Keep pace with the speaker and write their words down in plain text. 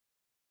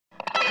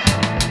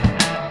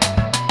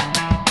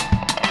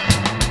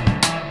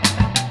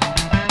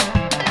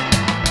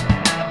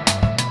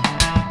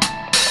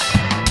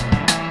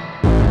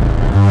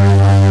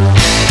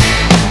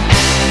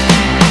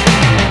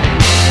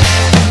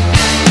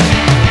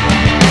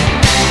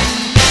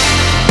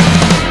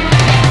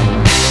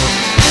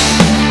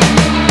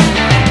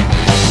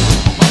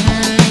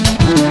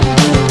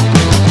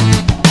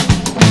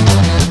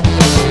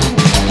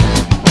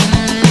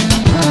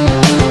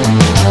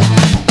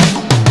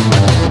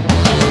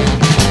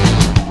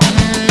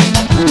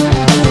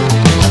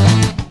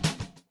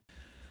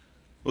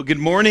Good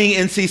morning,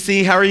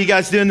 NCC. How are you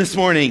guys doing this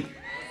morning?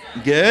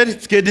 Good.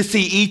 It's good to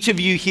see each of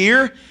you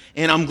here,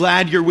 and I'm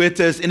glad you're with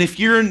us. And if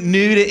you're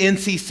new to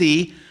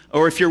NCC,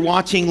 or if you're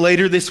watching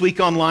later this week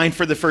online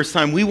for the first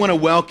time, we want to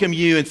welcome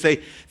you and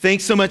say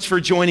thanks so much for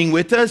joining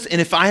with us.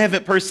 And if I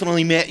haven't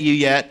personally met you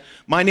yet,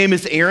 my name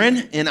is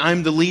Aaron, and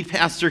I'm the lead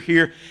pastor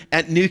here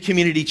at New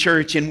Community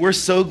Church, and we're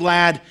so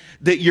glad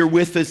that you're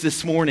with us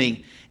this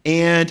morning.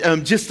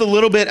 And just a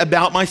little bit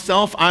about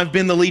myself. I've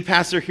been the lead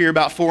pastor here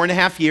about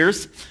 4.5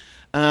 years.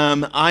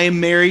 I am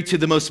married to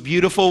the most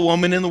beautiful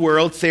woman in the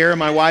world, Sarah,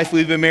 my wife.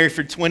 We've been married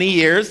for 20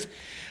 years.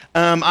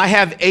 I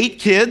have 8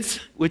 kids,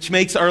 which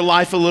makes our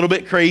life a little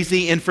bit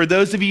crazy. And for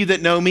those of you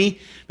that know me,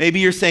 maybe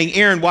you're saying,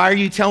 Aaron, why are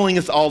you telling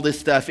us all this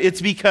stuff?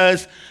 It's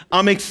because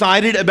I'm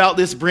excited about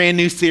this brand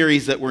new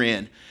series that we're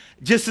in.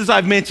 Just as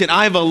I've mentioned,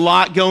 I have a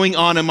lot going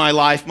on in my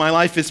life. My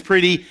life is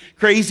pretty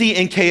crazy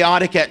and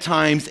chaotic at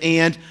times.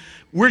 And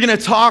we're going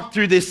to talk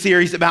through this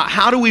series about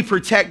how do we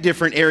protect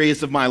different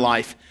areas of my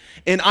life.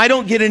 And I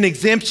don't get an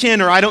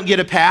exemption or I don't get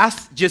a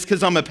pass just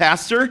because I'm a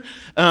pastor.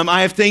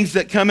 I have things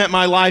that come at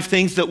my life,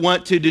 things that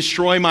want to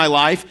destroy my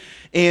life.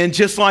 And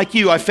just like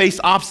you, I face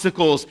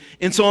obstacles.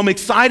 And so I'm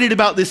excited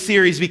about this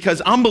series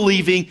because I'm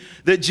believing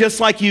that just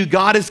like you,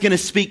 God is going to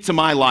speak to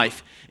my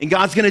life. And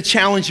God's going to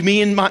challenge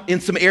me in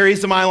some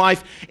areas of my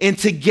life. And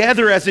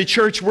together as a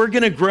church, we're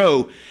going to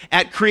grow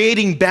at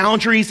creating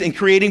boundaries and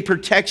creating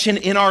protection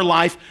in our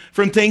life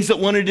from things that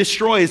want to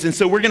destroy us. And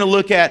so we're going to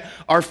look at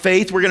our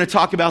faith. We're going to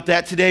talk about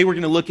that today. We're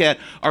going to look at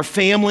our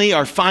family,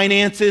 our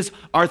finances,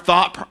 our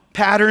thought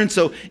pattern.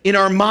 So in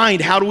our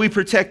mind, how do we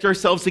protect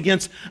ourselves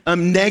against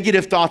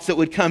negative thoughts that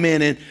would come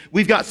in? And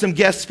we've got some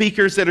guest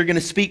speakers that are going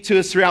to speak to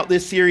us throughout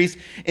this series,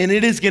 and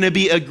it is going to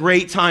be a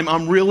great time.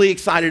 I'm really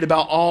excited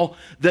about all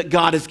that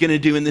God is going to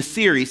do in this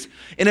series.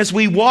 And as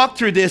we walk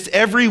through this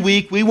every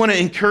week, we want to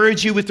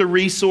encourage you with a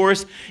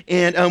resource,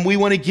 and we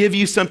want to give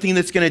you something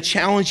that's going to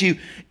challenge you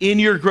in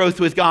your growth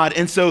with God.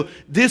 And so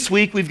this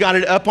week, we've got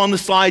it up on the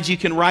slides. You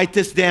can write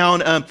this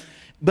down.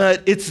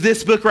 But it's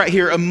this book right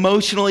here,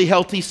 Emotionally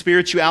Healthy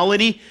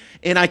Spirituality.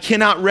 And I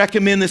cannot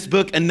recommend this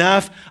book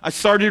enough. I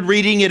started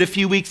reading it a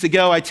few weeks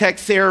ago. I texted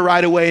Sarah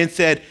right away and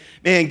said,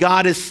 man,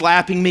 God is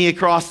slapping me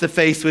across the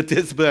face with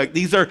this book.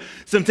 These are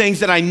some things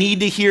that I need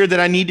to hear, that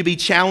I need to be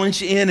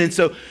challenged in. And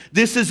so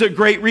this is a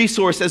great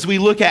resource as we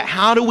look at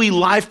how do we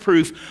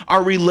life-proof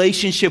our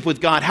relationship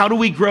with God? How do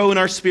we grow in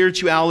our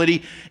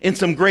spirituality and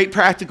some great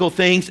practical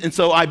things? And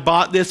so I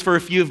bought this for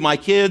a few of my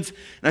kids.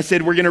 And I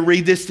said, we're going to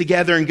read this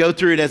together and go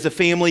through it as a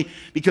family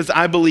because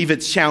I believe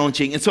it's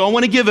challenging. And so I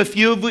want to give a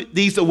few of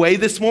these away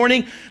this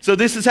morning. So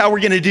this is how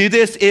we're going to do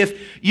this.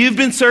 If you've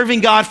been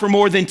serving God for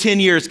more than 10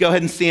 years, go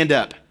ahead and stand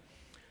up.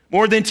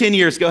 More than 10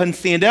 years, go ahead and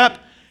stand up.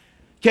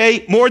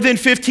 Okay, more than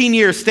 15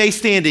 years, stay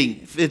standing.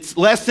 If it's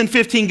less than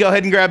 15, go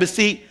ahead and grab a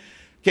seat.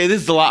 Okay,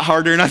 this is a lot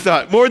harder than I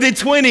thought. More than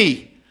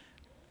 20.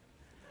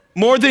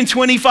 More than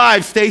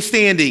 25, stay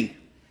standing.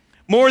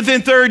 More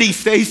than 30,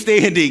 stay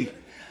standing.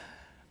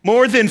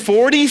 More than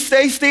 40,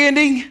 stay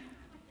standing.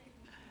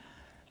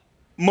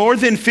 More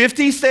than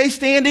 50, stay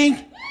standing.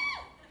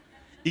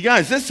 You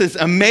guys, this is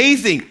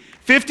amazing.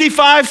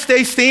 55,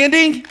 stay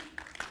standing.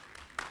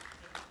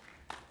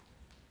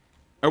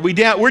 Are we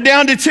down? We're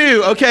down to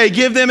 2. Okay,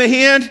 give them a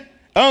hand.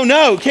 Oh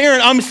no,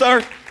 Karen, I'm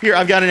sorry. Here,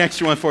 I've got an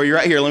extra one for you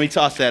right here. Let me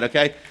toss that,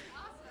 okay?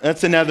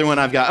 That's another one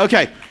I've got.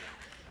 Okay.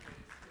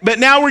 But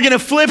now we're going to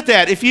flip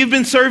that. If you've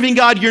been serving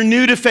God, you're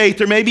new to faith,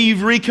 or maybe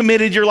you've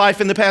recommitted your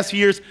life in the past few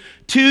years,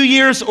 2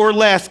 years or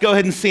less, go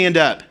ahead and stand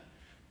up.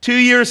 2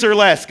 years or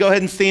less, go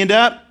ahead and stand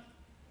up.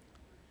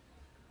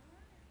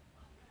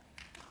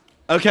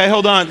 Okay,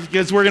 hold on,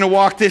 because we're going to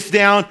walk this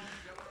down.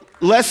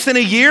 Less than a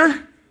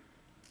year?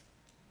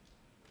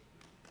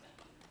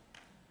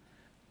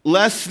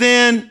 Less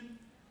than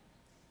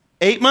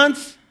 8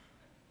 months?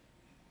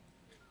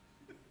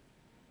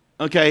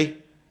 Okay.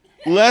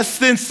 Less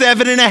than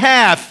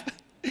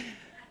 7.5.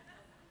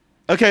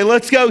 Okay,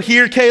 let's go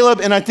here, Caleb,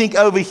 and I think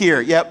over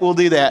here. Yep, we'll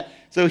do that.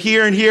 So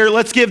here and here,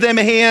 let's give them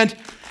a hand.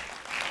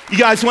 You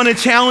guys, want to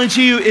challenge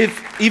you,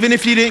 even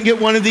if you didn't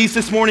get one of these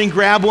this morning,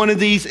 grab one of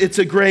these. It's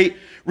a great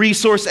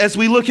resource as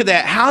we look at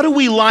that. How do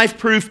we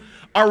life-proof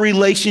our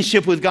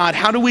relationship with God?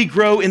 How do we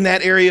grow in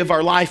that area of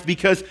our life?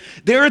 Because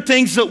there are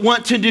things that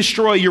want to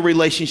destroy your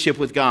relationship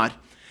with God.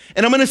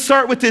 And I'm going to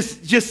start with this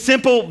just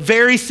simple,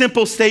 very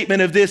simple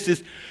statement of this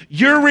is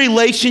your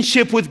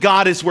relationship with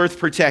God is worth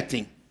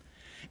protecting.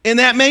 And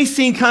that may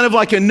seem kind of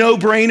like a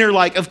no-brainer,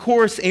 like, of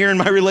course, Aaron,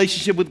 my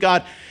relationship with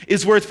God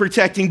is worth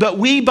protecting. But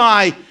we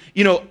buy,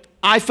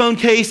 iPhone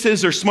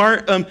cases or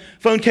smart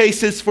phone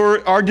cases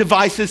for our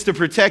devices to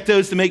protect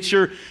those, to make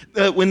sure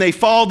that when they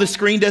fall, the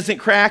screen doesn't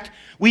crack.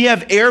 We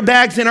have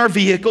airbags in our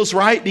vehicles,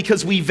 right?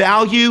 Because we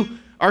value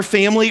our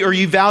family, or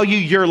you value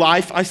your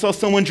life. I saw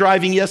someone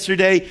driving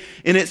yesterday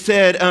and it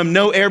said,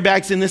 no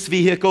airbags in this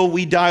vehicle.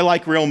 We die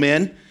like real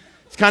men.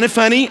 It's kind of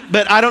funny,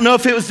 but I don't know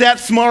if it was that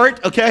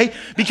smart, okay?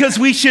 Because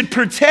we should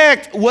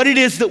protect what it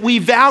is that we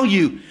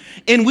value.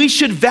 And we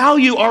should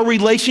value our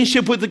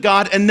relationship with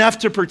God enough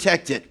to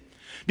protect it.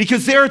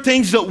 Because there are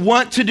things that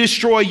want to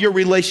destroy your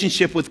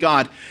relationship with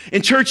God.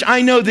 And church,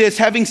 I know this,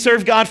 having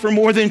served God for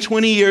more than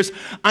 20 years,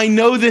 I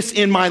know this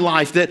in my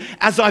life, that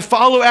as I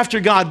follow after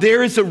God,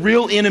 there is a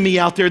real enemy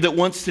out there that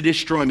wants to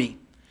destroy me.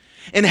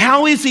 And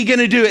how is he going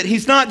to do it?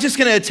 He's not just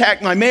going to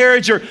attack my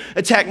marriage or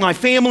attack my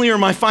family or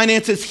my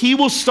finances. He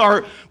will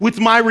start with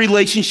my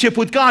relationship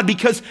with God,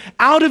 because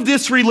out of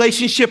this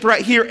relationship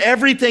right here,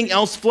 everything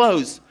else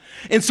flows.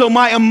 And so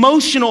my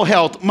emotional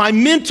health, my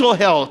mental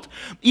health,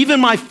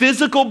 even my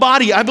physical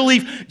body, I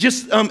believe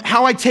just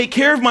how I take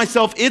care of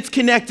myself, it's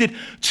connected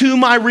to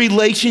my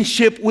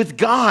relationship with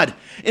God.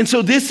 And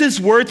so this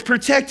is worth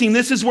protecting.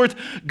 This is worth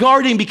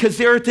guarding, because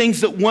there are things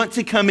that want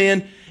to come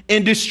in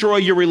and destroy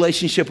your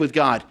relationship with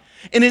God.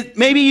 And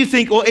maybe you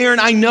think, well,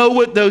 Aaron, I know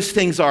what those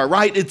things are,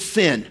 right? It's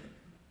sin.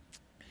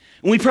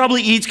 And we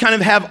probably each kind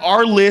of have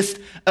our list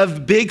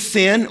of big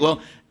sin. Well,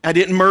 I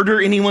didn't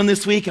murder anyone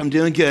this week. I'm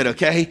doing good,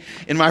 okay?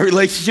 And my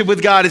relationship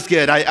with God is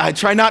good. I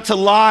try not to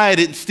lie. I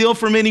didn't steal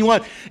from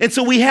anyone. And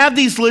so we have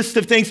these lists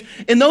of things,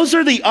 and those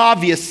are the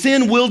obvious.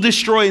 Sin will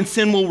destroy and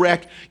sin will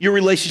wreck your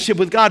relationship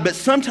with God. But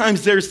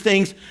sometimes there's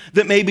things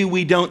that maybe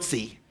we don't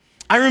see.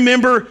 I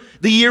remember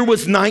the year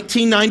was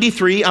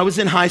 1993. I was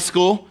in high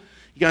school.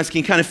 You guys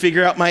can kind of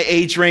figure out my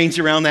age range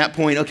around that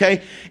point,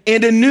 okay?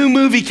 And a new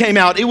movie came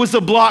out. It was a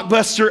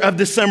blockbuster of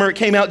the summer. It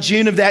came out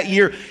June of that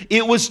year.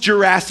 It was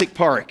Jurassic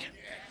Park.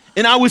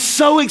 And I was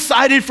so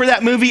excited for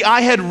that movie. I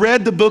had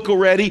read the book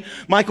already,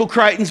 Michael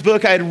Crichton's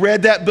book. I had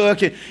read that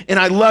book, and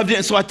I loved it.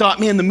 And so I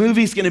thought, man, the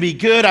movie's going to be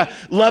good. I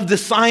love the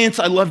science.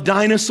 I love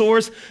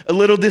dinosaurs. A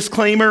little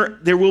disclaimer,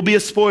 there will be a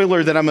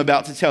spoiler that I'm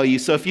about to tell you.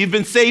 So if you've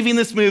been saving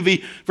this movie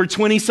for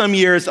 20-some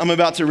years, I'm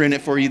about to ruin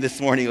it for you this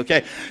morning,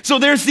 okay? So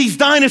there's these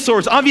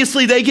dinosaurs.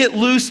 Obviously, they get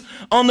loose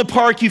on the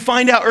park. You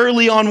find out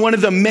early on one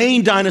of the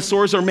main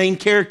dinosaurs, or main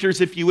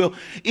characters, if you will,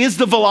 is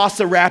the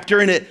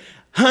Velociraptor, and it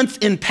hunts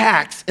in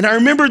packs. And I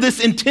remember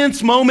this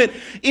intense moment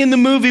in the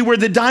movie where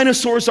the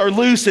dinosaurs are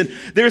loose, and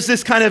there's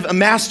this kind of a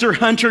master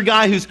hunter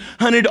guy who's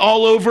hunted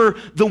all over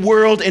the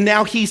world, and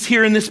now he's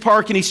here in this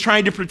park and he's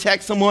trying to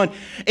protect someone,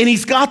 and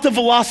he's got the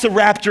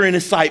Velociraptor in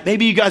his sight.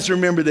 Maybe you guys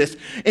remember this.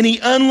 And he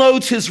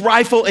unloads his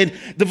rifle, and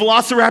the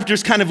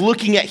Velociraptor's kind of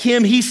looking at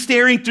him. He's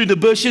staring through the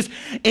bushes,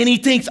 and he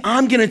thinks,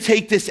 I'm gonna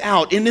take this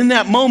out. And in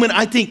that moment,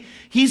 I think,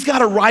 he's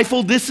got a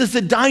rifle. This is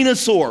a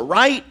dinosaur,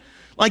 right?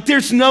 Like,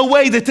 there's no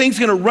way the thing's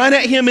gonna run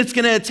at him, it's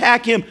gonna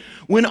attack him,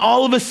 when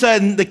all of a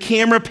sudden the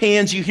camera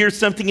pans, you hear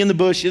something in the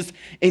bushes,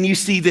 and you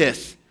see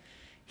this.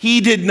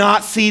 He did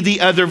not see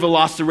the other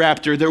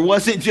Velociraptor. There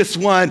wasn't just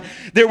one.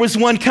 There was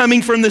one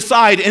coming from the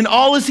side, and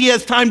all as he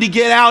has time to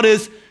get out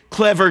is,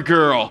 clever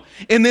girl.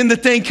 And then the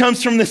thing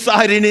comes from the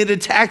side and it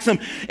attacks him.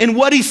 And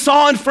what he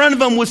saw in front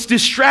of him was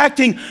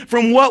distracting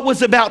from what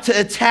was about to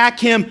attack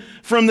him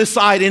from the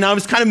side. And I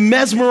was kind of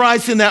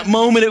mesmerized in that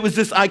moment. It was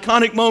this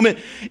iconic moment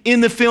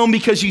in the film,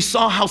 because you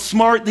saw how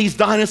smart these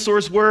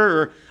dinosaurs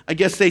were, or I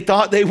guess they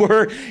thought they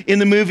were in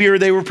the movie, or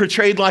they were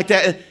portrayed like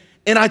that.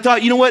 And I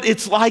thought, you know what?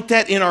 It's like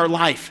that in our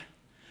life.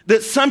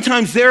 That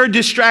sometimes there are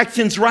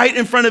distractions right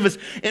in front of us,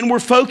 and we're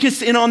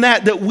focused in on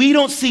that we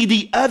don't see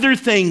the other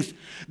things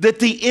that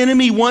the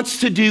enemy wants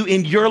to do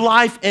in your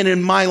life and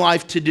in my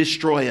life to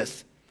destroy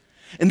us.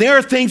 And there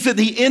are things that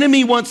the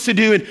enemy wants to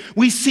do, and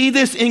we see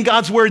this in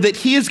God's word, that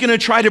he is going to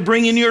try to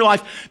bring into your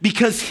life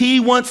because he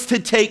wants to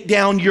take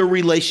down your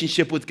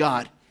relationship with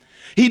God.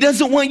 He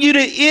doesn't want you to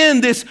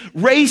end this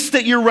race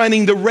that you're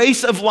running, the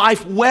race of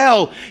life,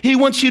 well. He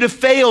wants you to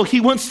fail.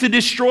 He wants to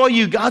destroy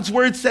you. God's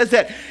word says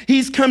that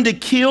he's come to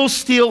kill,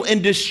 steal,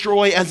 and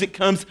destroy as it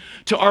comes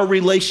to our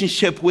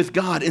relationship with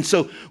God. And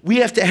so we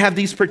have to have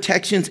these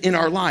protections in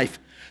our life.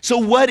 So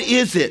what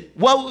is it?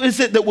 What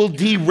is it that will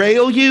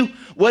derail you?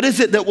 What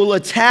is it that will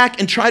attack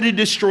and try to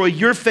destroy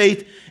your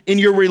faith in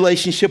your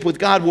relationship with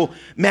God? Well,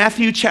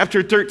 Matthew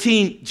chapter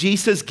 13,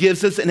 Jesus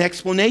gives us an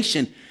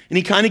explanation. And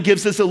he kind of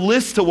gives us a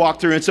list to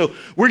walk through. And so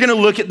we're going to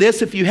look at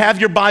this. If you have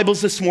your Bibles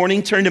this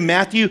morning, turn to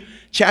Matthew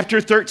chapter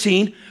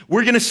 13.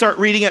 We're going to start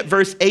reading at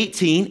verse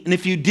 18. And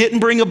if you didn't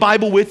bring a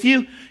Bible with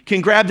you,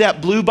 can grab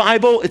that blue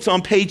Bible. It's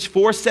on page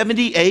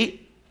 478.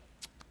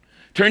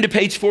 Turn to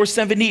page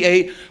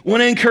 478. I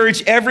want to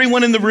encourage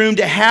everyone in the room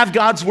to have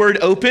God's word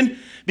open,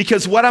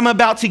 because what I'm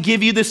about to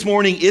give you this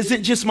morning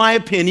isn't just my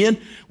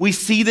opinion. We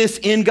see this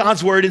in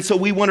God's word, and so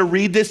we want to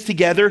read this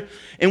together.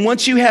 And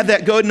once you have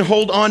that, go ahead and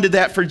hold on to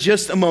that for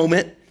just a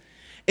moment.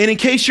 And in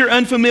case you're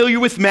unfamiliar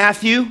with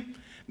Matthew,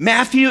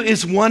 Matthew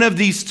is one of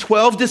these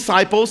 12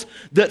 disciples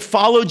that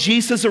followed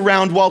Jesus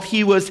around while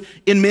he was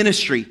in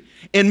ministry.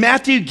 And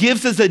Matthew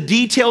gives us a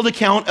detailed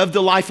account of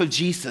the life of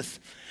Jesus.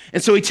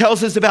 And so he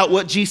tells us about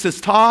what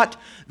Jesus taught,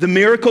 the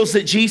miracles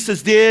that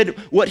Jesus did,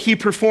 what he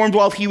performed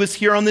while he was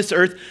here on this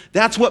earth.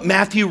 That's what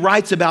Matthew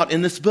writes about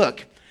in this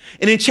book.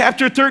 And in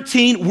chapter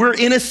 13, we're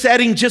in a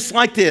setting just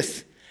like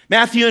this.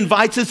 Matthew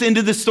invites us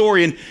into the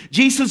story, and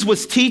Jesus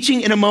was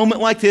teaching in a moment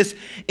like this,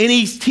 and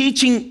he's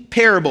teaching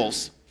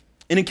parables.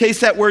 And in case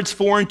that word's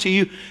foreign to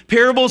you,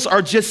 parables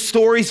are just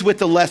stories with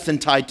a lesson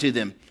tied to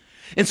them.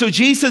 And so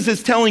Jesus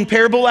is telling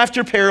parable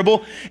after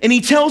parable, and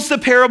he tells the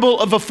parable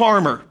of a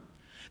farmer.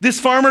 This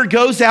farmer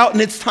goes out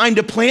and it's time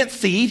to plant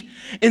seed.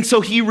 And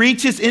so he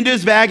reaches into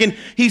his bag and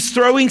he's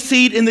throwing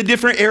seed in the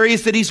different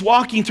areas that he's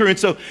walking through. And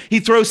so he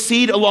throws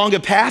seed along a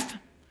path,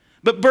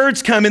 but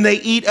birds come and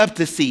they eat up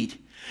the seed.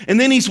 And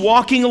then he's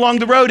walking along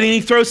the road and he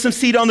throws some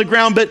seed on the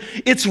ground, but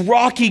it's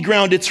rocky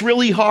ground. It's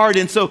really hard.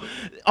 And so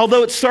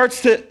although it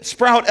starts to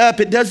sprout up,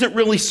 it doesn't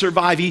really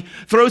survive. He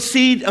throws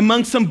seed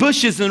among some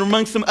bushes and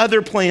among some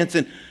other plants,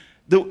 and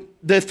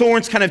the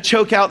thorns kind of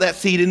choke out that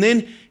seed. And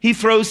then he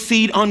throws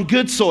seed on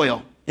good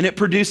soil and it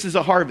produces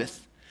a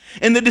harvest.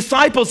 And the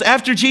disciples,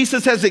 after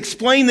Jesus has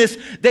explained this,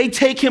 they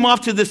take him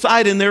off to the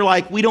side and they're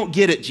like, we don't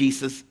get it,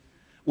 Jesus.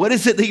 What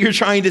is it that you're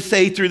trying to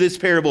say through this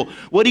parable?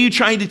 What are you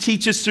trying to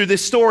teach us through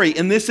this story?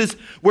 And this is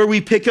where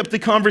we pick up the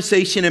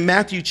conversation in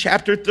Matthew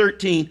chapter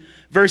 13,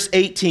 verse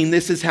 18.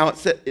 This is how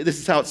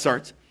it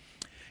starts.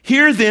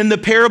 Hear then the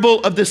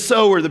parable of the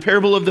sower, the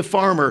parable of the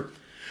farmer.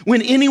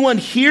 When anyone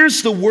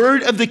hears the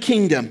word of the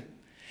kingdom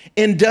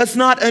and does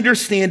not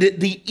understand it,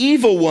 the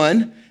evil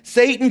one,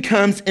 Satan,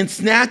 comes and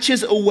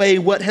snatches away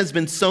what has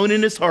been sown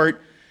in his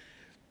heart.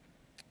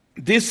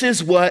 This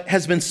is what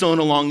has been sown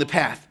along the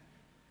path.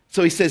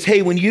 So he says,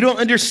 hey, when you don't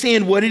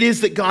understand what it is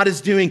that God is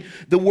doing,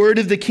 the word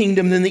of the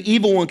kingdom, then the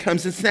evil one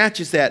comes and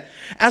snatches that.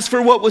 As for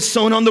what was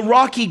sown on the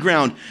rocky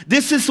ground,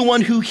 this is the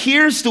one who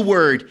hears the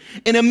word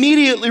and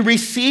immediately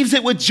receives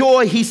it with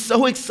joy. He's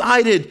so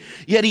excited,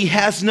 yet he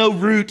has no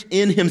root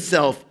in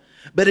himself,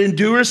 but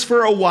endures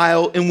for a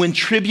while. And when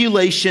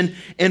tribulation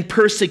and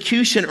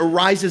persecution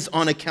arises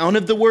on account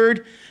of the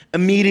word,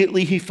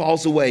 immediately he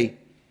falls away.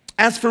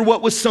 As for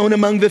what was sown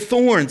among the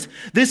thorns,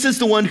 this is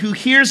the one who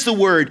hears the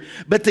word,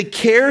 but the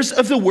cares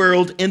of the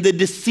world and the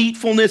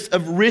deceitfulness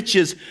of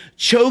riches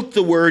choke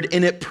the word,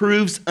 and it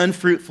proves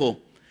unfruitful.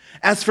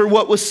 As for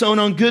what was sown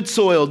on good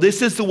soil,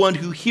 this is the one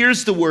who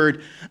hears the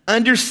word,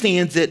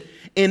 understands it,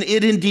 and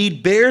it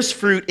indeed bears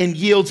fruit and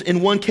yields, in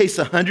one case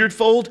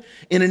 100-fold,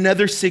 in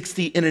another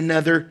 60, in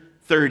another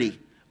 30.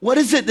 What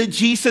is it that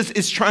Jesus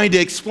is trying to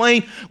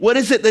explain? What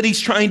is it that he's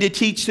trying to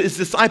teach his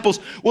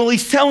disciples? Well,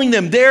 he's telling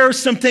them there are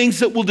some things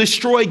that will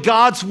destroy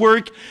God's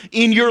work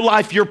in your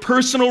life, your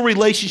personal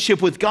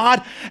relationship with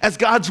God. As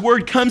God's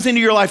word comes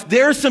into your life,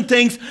 there are some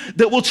things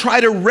that will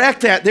try to wreck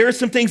that. There are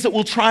some things that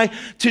will try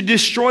to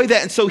destroy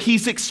that. And so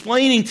he's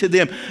explaining to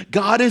them,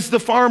 God is the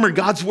farmer.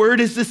 God's word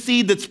is the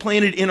seed that's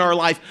planted in our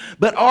life.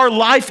 But our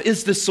life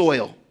is the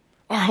soil.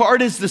 Our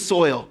heart is the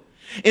soil.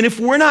 And if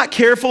we're not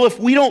careful, if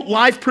we don't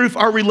life-proof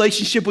our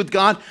relationship with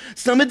God,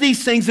 some of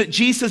these things that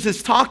Jesus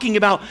is talking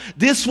about,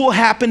 this will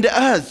happen to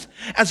us.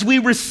 As we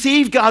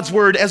receive God's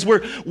word, as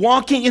we're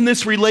walking in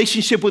this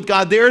relationship with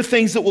God, there are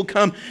things that will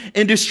come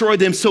and destroy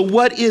them. So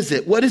what is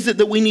it? What is it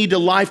that we need to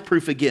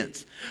life-proof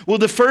against? Well,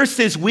 the first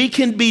is we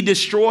can be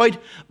destroyed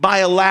by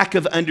a lack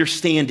of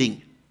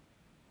understanding.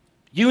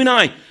 You and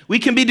I, we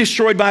can be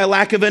destroyed by a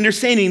lack of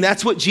understanding.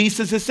 That's what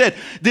Jesus has said.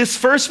 This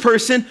first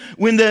person,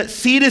 when the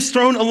seed is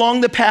thrown along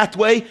the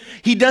pathway,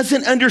 he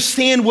doesn't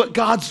understand what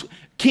God's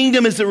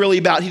kingdom is really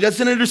about. He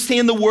doesn't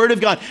understand the word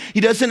of God. He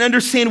doesn't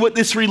understand what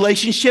this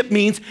relationship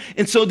means.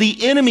 And so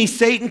the enemy,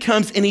 Satan,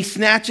 comes and he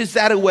snatches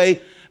that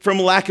away from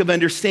lack of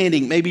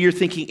understanding. Maybe you're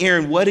thinking,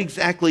 Aaron, what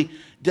exactly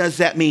does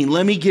that mean?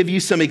 Let me give you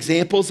some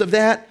examples of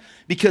that,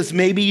 because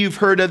maybe you've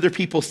heard other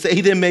people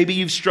say them. Maybe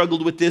you've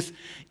struggled with this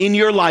in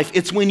your life.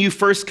 It's when you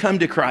first come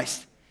to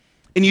Christ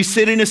and you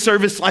sit in a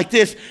service like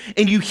this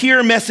and you hear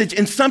a message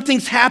and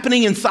something's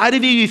happening inside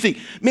of you. You think,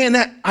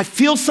 man, I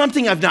feel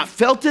something. I've not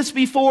felt this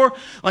before.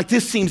 Like,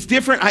 this seems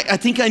different. I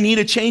think I need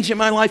a change in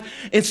my life.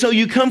 And so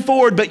you come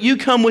forward, but you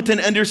come with an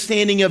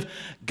understanding of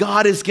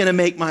God is going to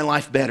make my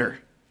life better.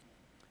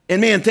 And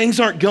man, things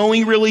aren't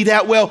going really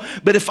that well.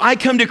 But if I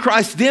come to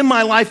Christ, then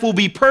my life will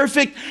be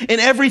perfect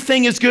and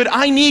everything is good.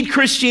 I need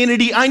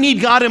Christianity. I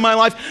need God in my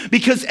life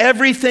because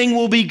everything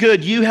will be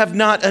good. You have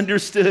not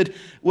understood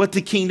what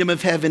the kingdom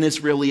of heaven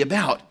is really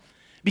about,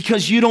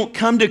 because you don't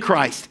come to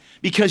Christ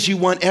because you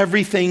want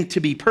everything to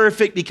be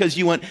perfect, because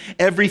you want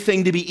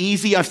everything to be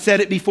easy. I've said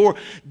it before.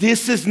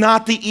 This is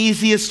not the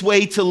easiest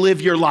way to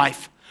live your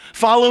life.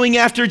 Following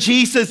after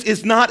Jesus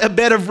is not a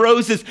bed of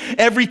roses.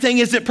 Everything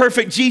isn't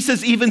perfect.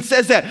 Jesus even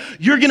says that.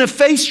 You're going to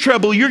face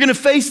trouble. You're going to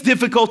face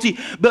difficulty,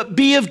 but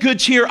be of good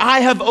cheer. I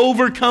have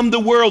overcome the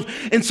world.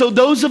 And so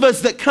those of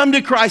us that come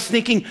to Christ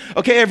thinking,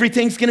 okay,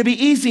 everything's going to be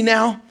easy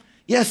now.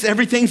 Yes,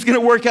 everything's going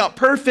to work out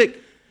perfect.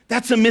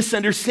 That's a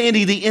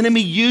misunderstanding. The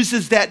enemy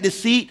uses that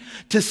deceit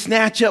to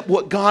snatch up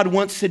what God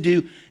wants to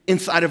do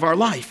inside of our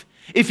life.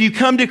 If you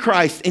come to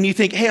Christ and you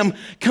think, hey, I'm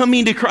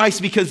coming to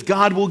Christ because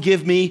God will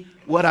give me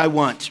what I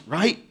want,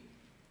 right?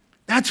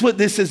 That's what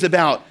this is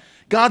about.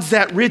 God's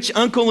that rich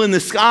uncle in the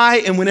sky,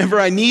 and whenever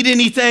I need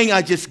anything,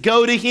 I just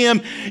go to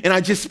him and I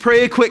just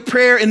pray a quick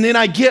prayer and then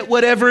I get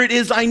whatever it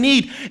is I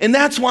need. And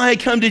that's why I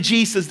come to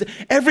Jesus.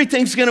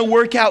 Everything's going to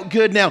work out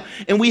good now.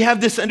 And we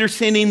have this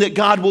understanding that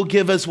God will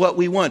give us what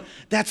we want.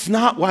 That's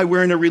not why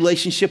we're in a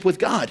relationship with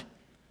God.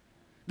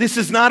 This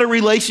is not a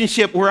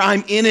relationship where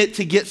I'm in it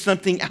to get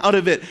something out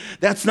of it.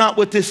 That's not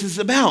what this is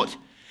about.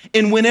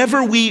 And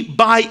whenever we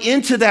buy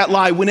into that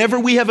lie, whenever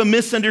we have a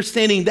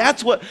misunderstanding,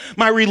 that's what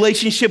my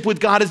relationship with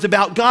God is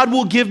about. God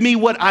will give me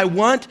what I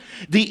want.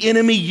 The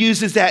enemy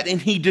uses that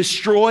and he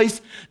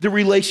destroys the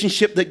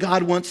relationship that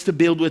God wants to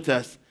build with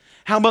us.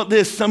 How about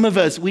this? Some of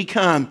us, we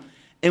come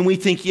and we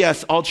think,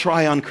 yes, I'll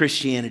try on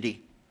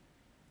Christianity.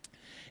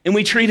 And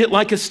we treat it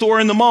like a store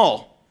in the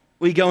mall.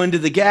 We go into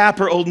the Gap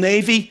or Old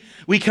Navy.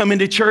 We come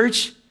into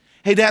church.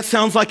 Hey, that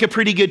sounds like a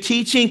pretty good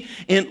teaching,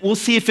 and we'll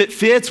see if it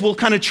fits. We'll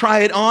kind of try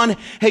it on.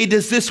 Hey,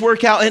 does this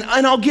work out? And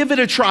I'll give it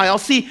a try. I'll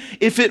see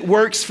if it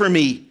works for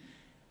me.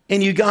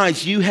 And you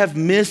guys, you have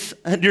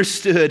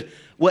misunderstood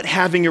what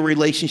having a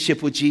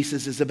relationship with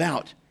Jesus is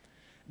about.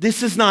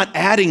 This is not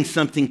adding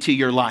something to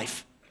your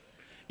life.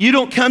 You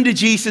don't come to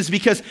Jesus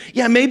because,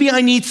 yeah, maybe I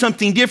need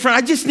something different.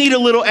 I just need a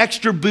little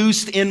extra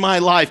boost in my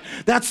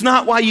life. That's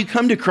not why you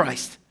come to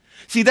Christ.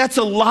 See, that's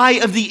a lie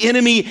of the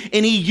enemy,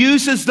 and he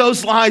uses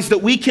those lies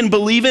that we can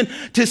believe in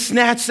to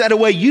snatch that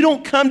away. You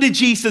don't come to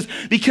Jesus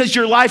because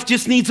your life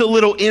just needs a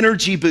little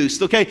energy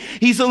boost, okay?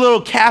 He's a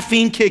little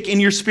caffeine kick in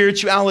your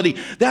spirituality.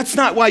 That's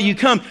not why you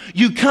come.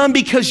 You come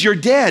because you're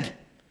dead,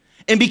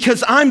 and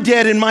because I'm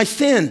dead in my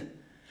sin.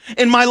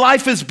 And my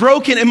life is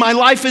broken and my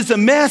life is a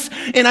mess.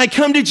 And I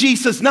come to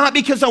Jesus not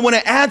because I want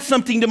to add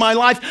something to my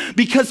life,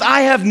 because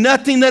I have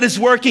nothing that is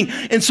working.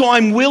 And so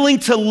I'm willing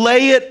to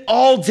lay it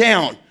all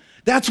down.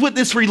 That's what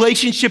this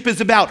relationship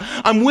is about.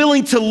 I'm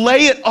willing to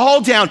lay it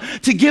all down,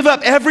 to give up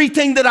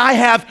everything that I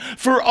have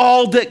for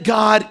all that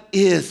God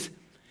is.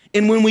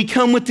 And when we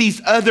come with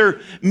these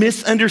other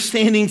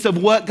misunderstandings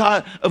of what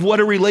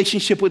a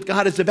relationship with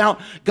God is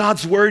about,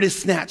 God's word is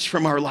snatched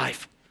from our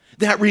life.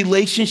 That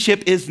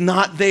relationship is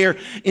not there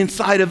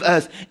inside of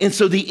us. And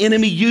so the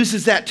enemy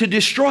uses that to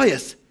destroy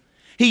us.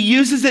 He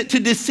uses it to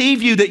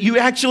deceive you that you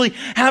actually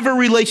have a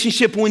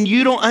relationship when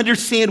you don't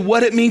understand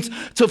what it means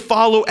to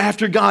follow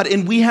after God.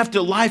 And we have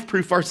to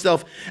life-proof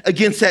ourselves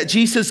against that.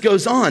 Jesus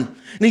goes on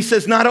and he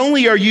says, not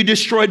only are you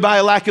destroyed by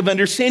a lack of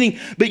understanding,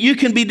 but you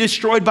can be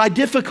destroyed by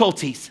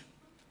difficulties.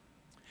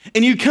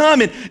 And you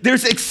come and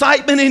there's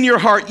excitement in your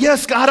heart.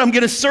 Yes, God, I'm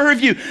going to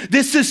serve you.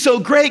 This is so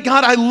great.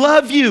 God, I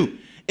love you.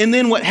 And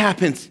then what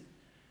happens?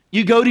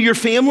 You go to your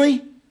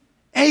family.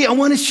 Hey, I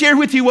want to share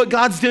with you what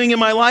God's doing in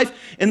my life.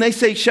 And they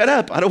say, shut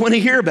up. I don't want to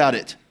hear about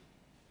it.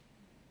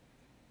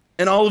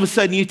 And all of a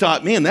sudden you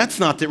thought, man, that's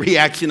not the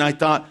reaction I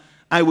thought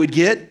I would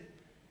get.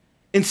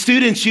 And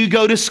students, you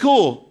go to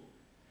school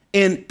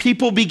and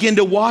people begin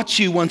to watch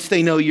you once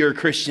they know you're a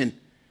Christian.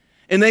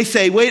 And they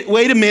say,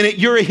 wait a minute,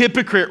 you're a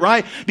hypocrite,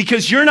 right?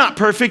 Because you're not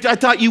perfect. I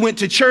thought you went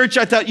to church.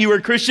 I thought you were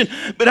a Christian.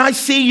 But I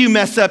see you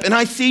mess up and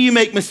I see you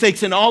make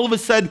mistakes. And all of a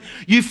sudden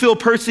you feel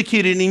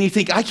persecuted and you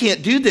think, I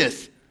can't do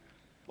this.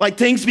 Like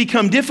things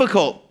become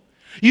difficult.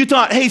 You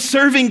thought, hey,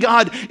 serving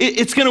God,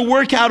 it's going to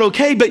work out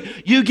okay.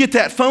 But you get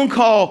that phone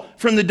call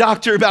from the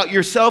doctor about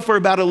yourself or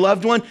about a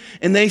loved one.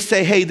 And they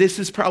say, hey, this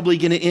is probably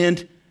going to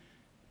end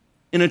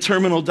in a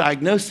terminal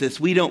diagnosis.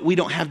 We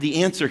don't have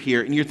the answer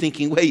here. And you're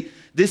thinking, wait,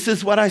 this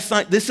is what I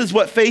signed. This is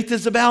what faith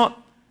is about?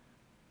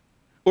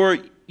 Or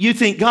you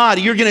think, God,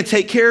 you're going to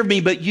take care of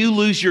me, but you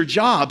lose your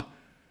job.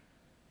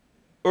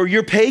 Or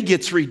your pay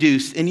gets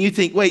reduced and you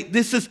think, wait,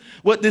 this is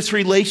what this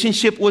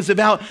relationship was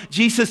about.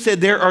 Jesus said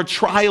there are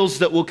trials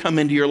that will come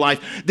into your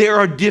life. There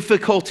are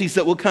difficulties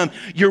that will come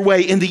your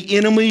way, and the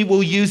enemy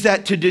will use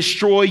that to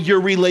destroy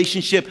your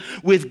relationship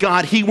with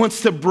God. He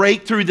wants to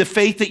break through the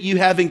faith that you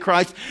have in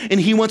Christ, and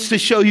he wants to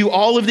show you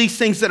all of these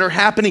things that are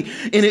happening,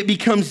 and it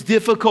becomes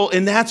difficult,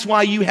 and that's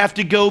why you have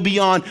to go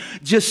beyond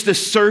just the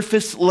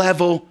surface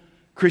level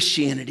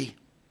Christianity.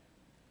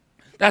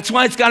 That's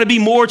why it's got to be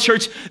more,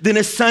 church, than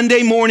a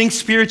Sunday morning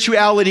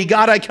spirituality.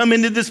 God, I come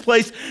into this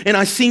place and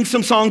I sing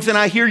some songs and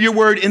I hear your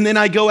word and then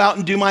I go out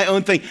and do my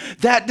own thing.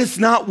 That does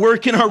not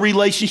work in our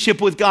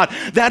relationship with God.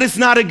 That is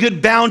not a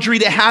good boundary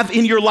to have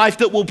in your life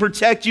that will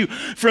protect you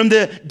from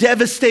the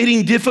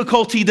devastating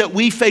difficulty that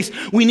we face.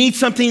 We need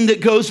something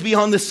that goes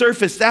beyond the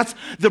surface. That's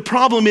the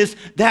problem, is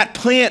that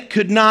plant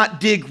could not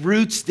dig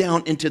roots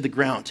down into the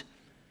ground.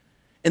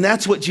 And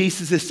that's what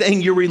Jesus is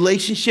saying. Your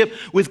relationship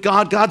with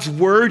God, God's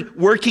word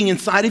working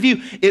inside of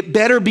you, it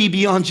better be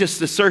beyond just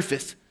the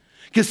surface.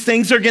 Because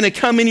things are going to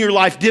come in your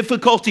life.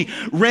 Difficulty,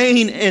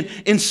 rain,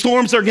 and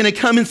storms are going to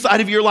come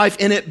inside of your life.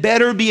 And it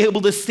better be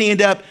able to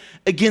stand up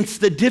against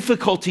the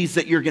difficulties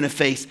that you're going to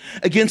face,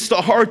 against the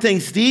hard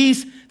things.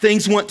 These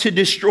things want to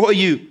destroy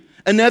you.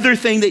 Another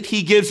thing that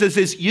he gives us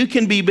is you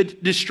can be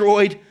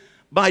destroyed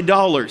by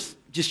dollars.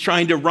 Just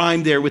trying to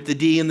rhyme there with the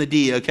D and the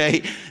D,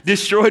 okay?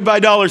 Destroyed by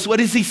dollars. What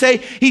does he say?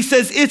 He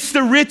says, it's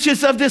the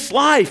riches of this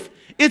life.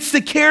 It's the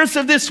cares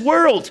of this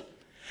world.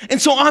 And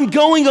so I'm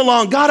going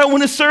along. God, I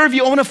want to serve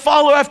you. I want to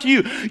follow after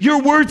you.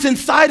 Your word's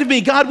inside of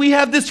me. God, we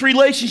have this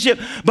relationship.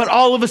 But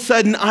all of a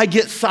sudden, I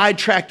get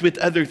sidetracked with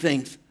other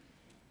things.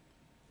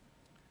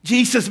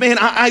 Jesus, man,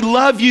 I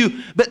love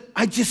you, but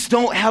I just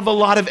don't have a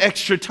lot of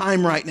extra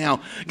time right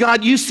now.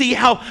 God, you see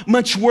how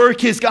much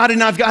work is, God,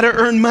 and I've got to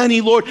earn money,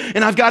 Lord,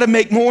 and I've got to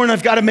make more, and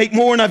I've got to make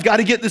more, and I've got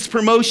to get this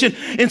promotion.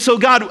 And so,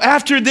 God,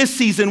 after this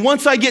season,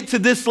 once I get to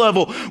this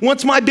level,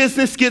 once my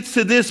business gets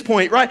to this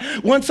point, right?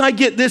 Once I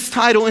get this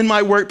title in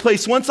my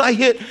workplace, once I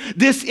hit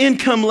this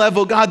income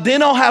level, God,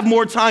 then I'll have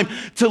more time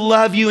to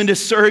love you and to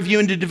serve you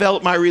and to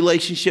develop my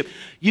relationship.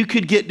 You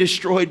could get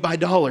destroyed by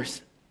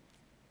dollars.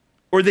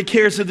 Or the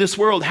cares of this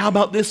world. How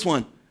about this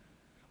one?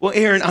 Well,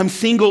 Aaron, I'm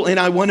single and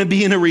I want to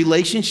be in a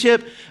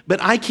relationship,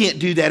 but I can't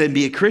do that and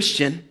be a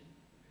Christian.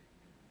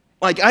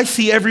 Like I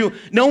see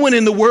no one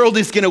in the world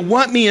is going to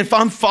want me if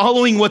I'm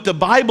following what the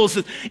Bible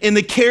says, and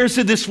the cares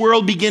of this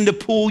world begin to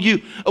pull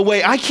you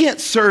away. I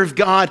can't serve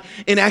God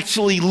and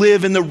actually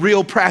live in the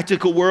real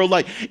practical world.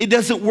 Like it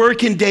doesn't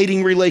work in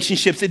dating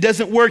relationships. It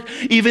doesn't work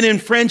even in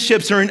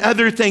friendships or in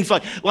other things.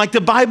 Like the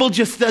Bible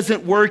just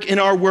doesn't work in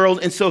our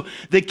world. And so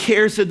the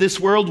cares of this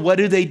world, what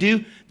do?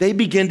 They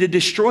begin to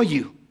destroy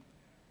you.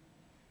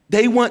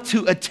 They want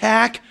to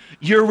attack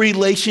your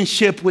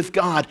relationship with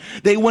God.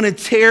 They want to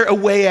tear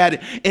away at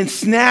it and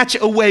snatch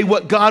away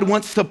what God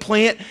wants to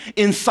plant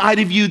inside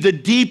of you, the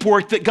deep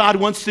work that God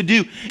wants to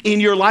do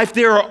in your life.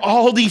 There are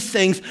all these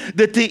things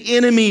that the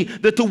enemy,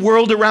 that the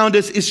world around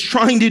us is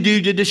trying to do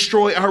to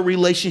destroy our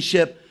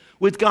relationship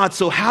with God.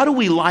 So how do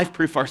we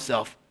life-proof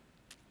ourselves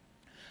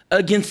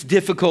against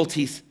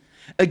difficulties,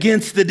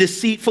 against the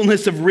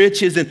deceitfulness of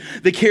riches and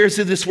the cares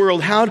of this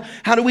world? How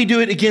do we do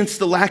it against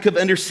the lack of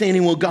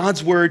understanding? Well,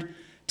 God's word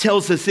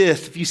tells us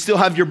this. If you still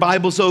have your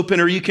Bibles open,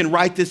 or you can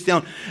write this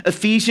down.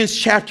 Ephesians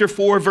chapter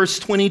 4, verse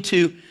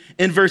 22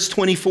 and verse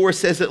 24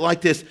 says it like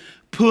this: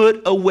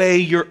 put away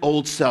your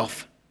old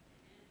self,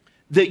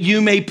 that you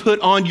may put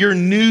on your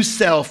new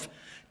self,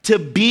 to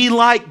be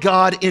like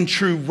God in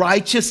true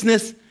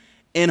righteousness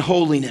and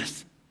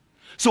holiness.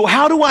 So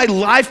how do I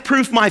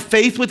life-proof my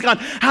faith with God?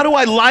 How do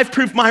I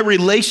life-proof my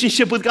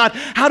relationship with God?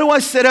 How do I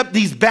set up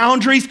these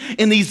boundaries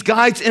and these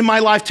guides in my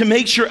life to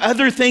make sure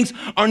other things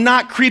are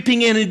not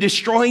creeping in and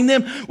destroying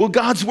them? Well,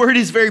 God's word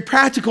is very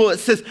practical. It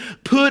says,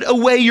 put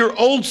away your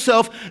old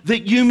self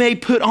that you may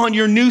put on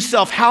your new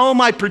self. How am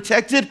I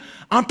protected?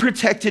 I'm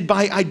protected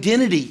by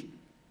identity.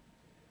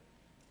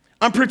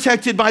 I'm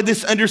protected by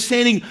this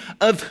understanding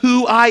of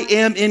who I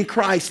am in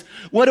Christ.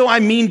 What do I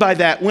mean by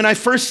that? When I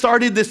first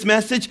started this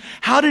message,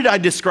 how did I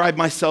describe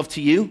myself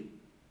to you?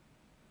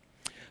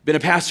 Been a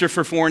pastor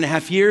for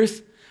 4.5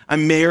 years.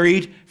 I'm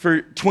married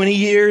for 20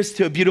 years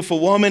to a beautiful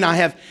woman. I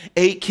have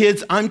 8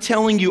 kids. I'm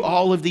telling you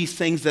all of these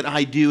things that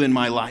I do in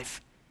my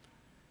life.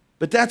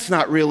 But that's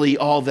not really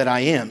all that I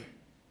am.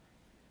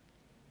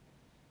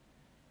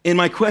 And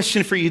my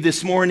question for you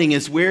this morning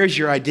is, where is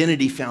your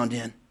identity found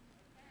in?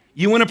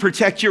 You want to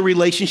protect your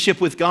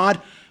relationship with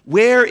God?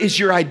 Where is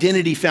your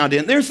identity found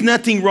in? There's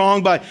nothing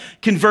wrong by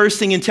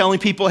conversing and telling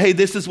people, hey,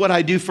 this is what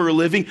I do for a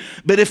living.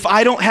 But if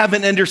I don't have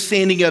an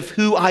understanding of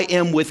who I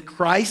am with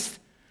Christ,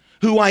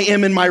 who I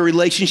am in my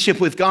relationship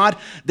with God,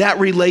 that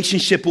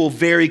relationship will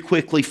very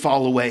quickly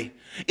fall away.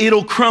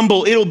 It'll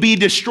crumble. It'll be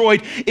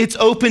destroyed. It's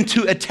open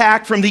to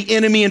attack from the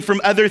enemy and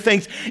from other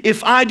things.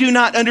 If I do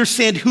not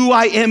understand who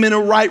I am in a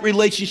right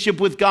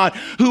relationship with God,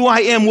 who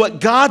I am,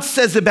 what God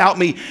says about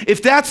me,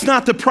 if that's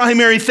not the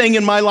primary thing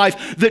in my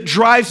life that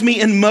drives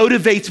me and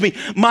motivates me,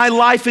 my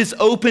life is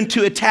open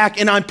to attack,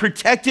 and I'm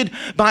protected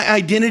by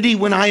identity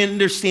when I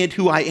understand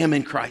who I am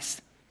in Christ.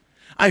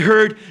 I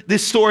heard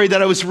this story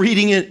that I was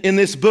reading in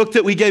this book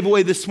that we gave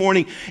away this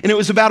morning, and it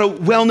was about a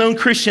well-known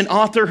Christian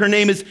author. Her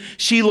name is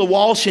Sheila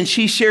Walsh, and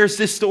she shares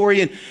this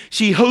story, and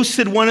she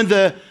hosted one of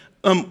the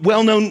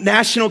well-known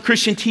national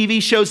Christian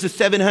TV shows, the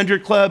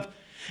 700 Club.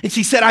 And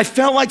she said, I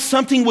felt like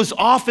something was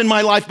off in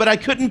my life, but I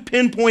couldn't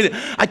pinpoint it.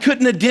 I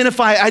couldn't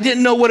identify it. I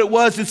didn't know what it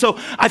was. And so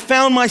I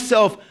found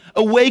myself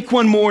awake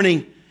one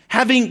morning,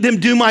 having them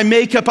do my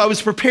makeup. I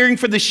was preparing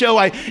for the show.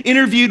 I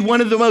interviewed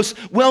one of the most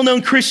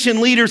well-known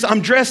Christian leaders.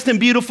 I'm dressed in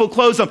beautiful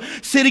clothes. I'm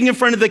sitting in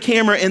front of the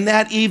camera. And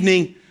that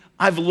evening,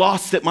 I've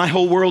lost it. My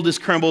whole world has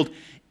crumbled.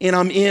 And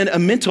I'm in a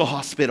mental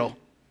hospital.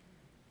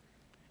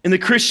 And the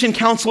Christian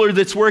counselor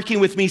that's working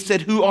with me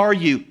said, who are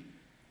you?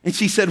 And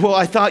she said, well,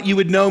 I thought you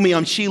would know me.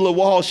 I'm Sheila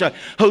Walsh. I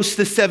host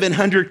the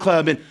 700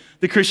 Club. And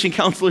the Christian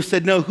counselor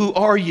said, no, who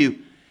are you?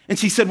 And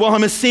she said, well,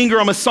 I'm a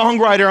singer, I'm a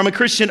songwriter, I'm a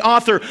Christian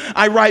author,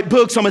 I write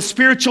books, I'm a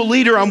spiritual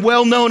leader, I'm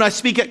well known, I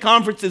speak at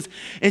conferences.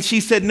 And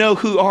she said, no,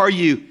 who are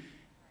you?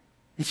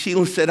 And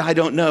Sheila said, I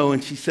don't know.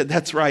 And she said,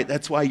 that's right,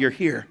 that's why you're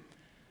here.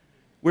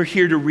 We're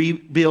here to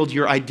rebuild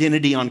your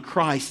identity on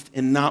Christ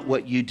and not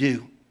what you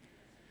do.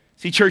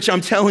 See, church, I'm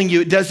telling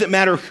you, it doesn't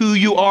matter who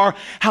you are,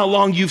 how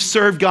long you've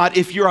served God.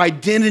 If your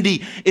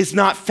identity is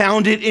not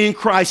founded in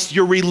Christ,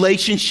 your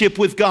relationship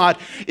with God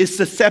is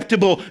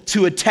susceptible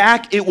to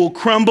attack. It will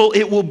crumble.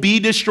 It will be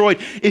destroyed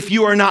if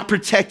you are not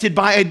protected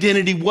by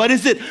identity. What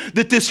is it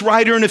that this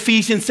writer in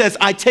Ephesians says?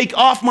 I take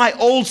off my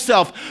old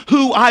self,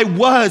 who I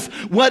was,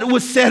 what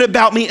was said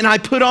about me, and I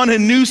put on a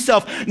new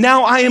self.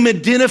 Now I am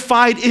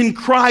identified in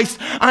Christ.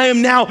 I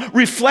am now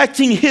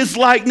reflecting his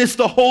likeness,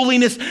 the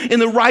holiness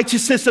and the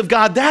righteousness of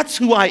God. That's That's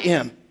who I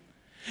am.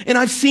 And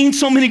I've seen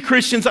so many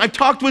Christians, I've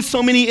talked with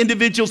so many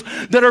individuals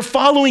that are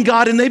following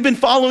God and they've been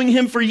following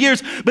him for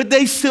years, but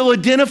they still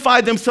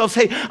identify themselves,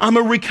 hey, I'm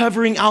a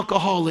recovering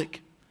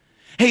alcoholic.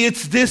 Hey,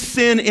 it's this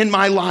sin in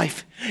my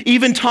life.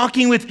 Even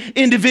talking with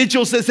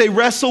individuals as they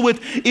wrestle with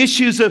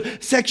issues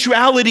of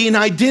sexuality and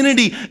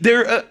identity,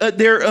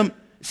 they're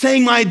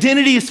saying my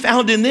identity is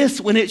found in this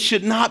when it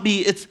should not be.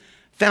 It's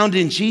found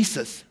in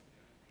Jesus.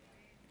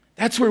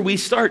 That's where we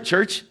start,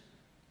 church.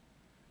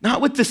 Not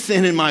with the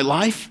sin in my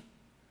life,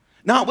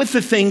 not with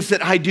the things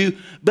that I do,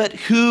 but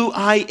who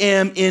I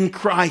am in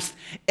Christ.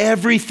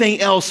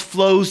 Everything else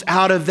flows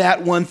out of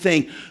that one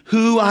thing,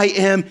 who I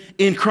am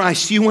in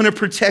Christ. You want to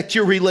protect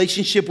your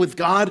relationship with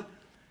God?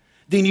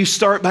 Then you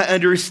start by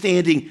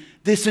understanding,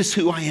 this is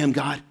who I am,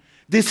 God.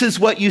 This is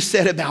what you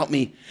said about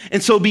me.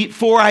 And so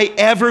before I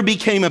ever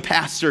became a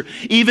pastor,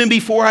 even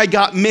before I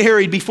got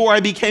married, before I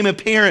became a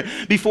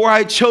parent, before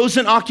I chose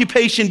an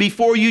occupation,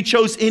 before you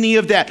chose any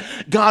of that,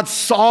 God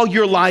saw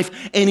your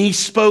life and he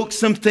spoke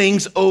some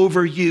things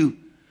over you.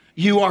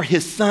 You are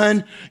his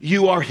son.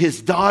 You are his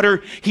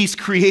daughter. He's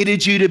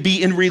created you to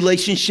be in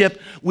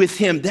relationship with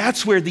him.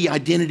 That's where the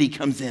identity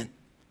comes in.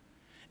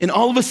 And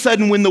all of a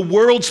sudden, when the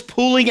world's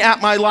pulling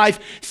at my life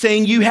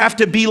saying you have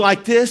to be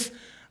like this,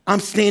 I'm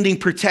standing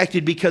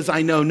protected because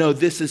I know, no,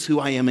 this is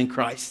who I am in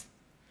Christ.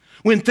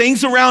 When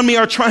things around me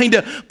are trying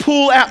to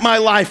pull at my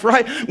life,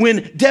 right?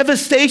 When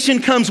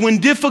devastation comes, when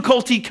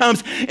difficulty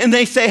comes, and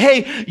they say,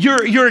 hey,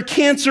 you're a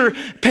cancer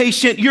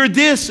patient, you're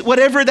this,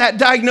 whatever that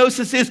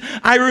diagnosis is,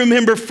 I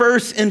remember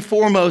first and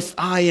foremost,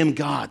 I am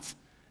God's.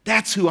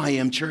 That's who I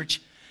am, church.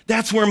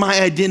 That's where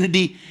my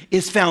identity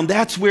is found.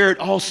 That's where it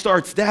all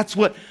starts. That's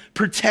what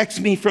protects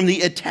me from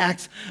the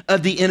attacks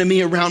of the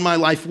enemy around my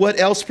life. What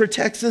else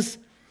protects us?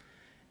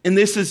 And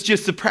this is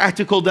just the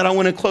practical that I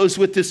want to close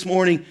with this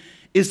morning,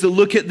 is to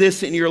look at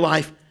this in your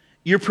life.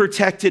 You're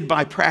protected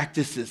by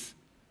practices.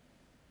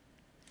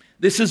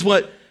 This is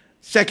what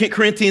 2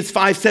 Corinthians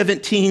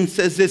 5:17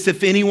 says this,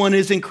 if anyone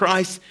is in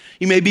Christ,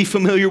 you may be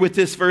familiar with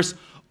this verse,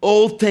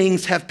 old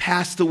things have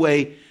passed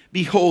away.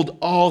 Behold,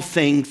 all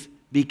things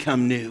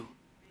become new.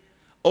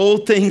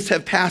 Old things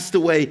have passed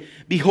away.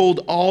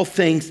 Behold, all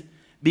things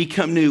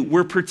become new.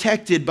 We're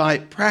protected by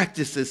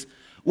practices.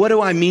 What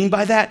do I mean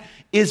by that?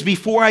 Is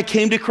before I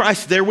came to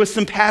Christ, there was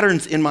some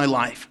patterns in my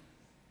life.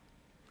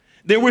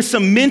 There were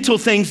some mental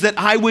things that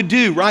I would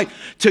do, right?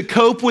 To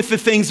cope with the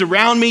things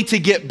around me, to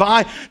get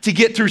by, to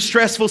get through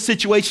stressful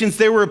situations.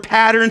 There were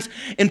patterns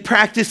and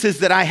practices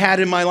that I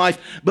had in my life.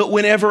 But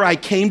whenever I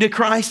came to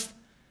Christ,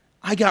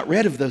 I got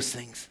rid of those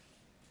things.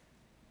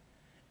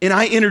 And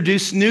I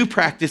introduced new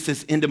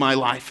practices into my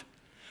life.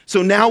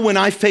 So now when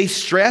I face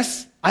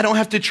stress, I don't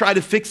have to try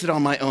to fix it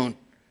on my own.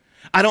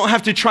 I don't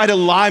have to try to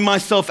lie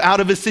myself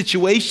out of a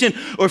situation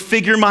or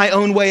figure my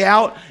own way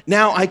out.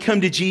 Now I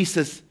come to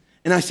Jesus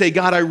and I say,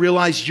 God, I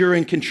realize you're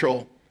in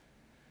control.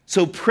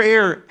 So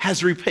prayer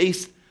has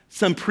replaced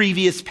some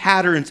previous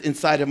patterns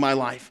inside of my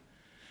life.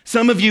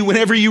 Some of you,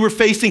 whenever you were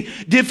facing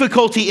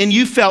difficulty and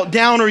you felt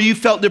down or you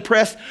felt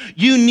depressed,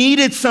 you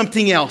needed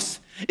something else.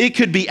 It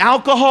could be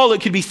alcohol,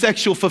 it could be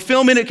sexual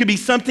fulfillment, it could be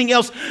something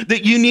else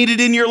that you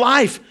needed in your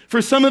life.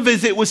 For some of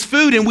us, it was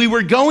food, and we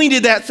were going to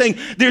that saying,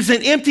 there's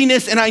an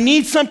emptiness and I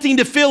need something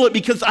to fill it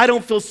because I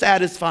don't feel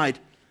satisfied.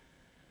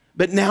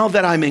 But now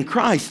that I'm in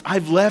Christ,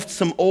 I've left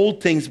some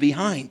old things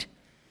behind.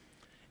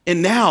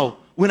 And now,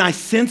 when I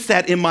sense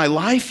that in my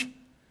life,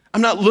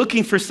 I'm not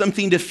looking for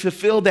something to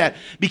fulfill that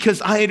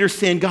because I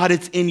understand, God,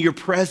 it's in your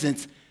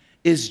presence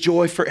is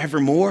joy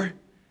forevermore.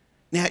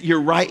 Now at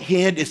your right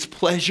hand is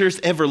pleasures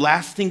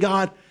everlasting,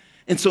 God.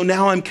 And so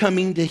now I'm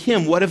coming to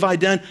him. What have I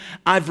done?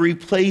 I've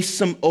replaced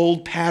some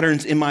old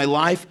patterns in my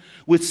life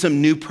with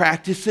some new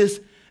practices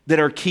that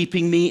are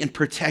keeping me and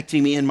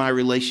protecting me in my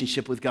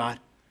relationship with God.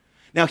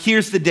 Now,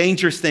 here's the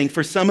dangerous thing.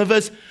 For some of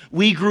us,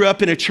 we grew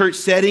up in a church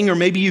setting, or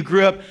maybe you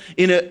grew up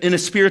in a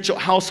spiritual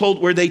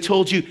household where they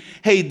told you,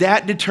 hey,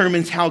 that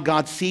determines how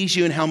God sees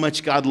you and how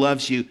much God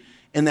loves you.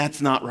 And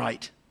that's not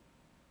right.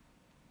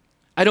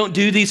 I don't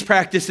do these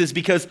practices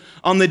because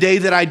on the day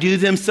that I do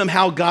them,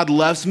 somehow God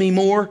loves me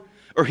more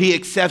or he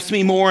accepts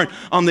me more. And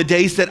on the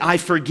days that I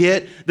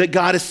forget that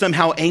God is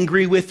somehow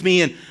angry with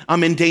me and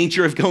I'm in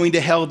danger of going to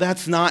hell,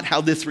 that's not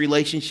how this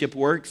relationship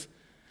works.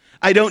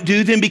 I don't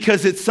do them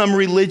because it's some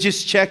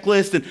religious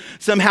checklist and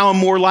somehow I'm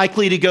more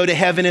likely to go to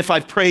heaven if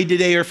I've prayed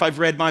today or if I've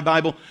read my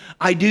Bible.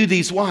 I do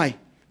these. Why?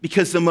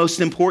 Because the most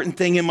important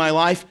thing in my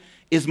life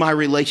is my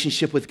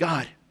relationship with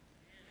God.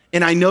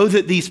 And I know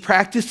that these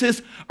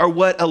practices are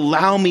what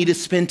allow me to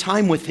spend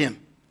time with him.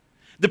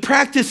 The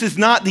practice is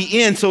not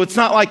the end, so it's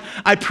not like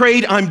I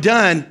prayed, I'm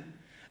done.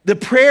 The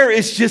prayer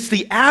is just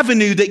the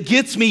avenue that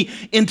gets me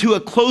into a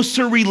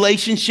closer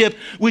relationship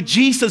with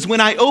Jesus. When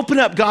I open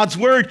up God's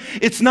word,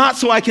 it's not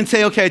so I can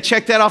say, okay, I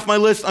checked that off my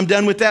list. I'm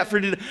done with that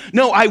for today.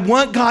 No, I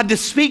want God to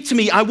speak to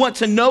me. I want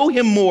to know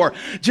him more.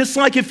 Just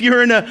like if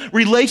you're in a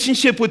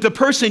relationship with a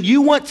person,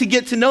 you want to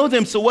get to know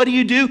them. So what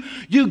do?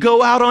 You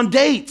go out on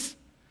dates.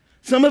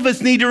 Some of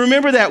us need to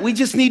remember that. We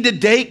just need to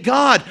date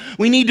God.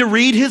 We need to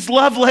read his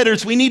love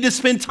letters. We need to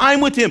spend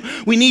time with him.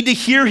 We need to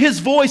hear his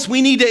voice.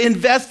 We need to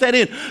invest that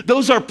in.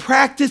 Those are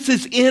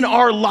practices in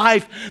our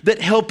life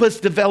that help us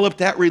develop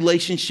that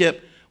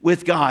relationship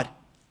with God.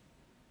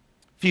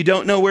 If you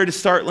don't know where to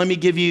start, let me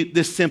give you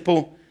this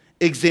simple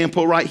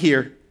example right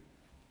here.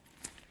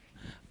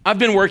 I've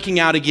been working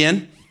out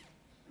again.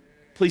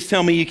 Please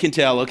tell me you can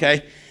tell,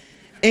 okay?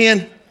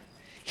 And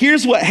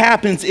here's what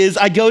happens is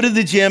I go to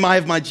the gym. I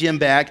have my gym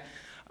bag.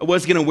 I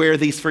was going to wear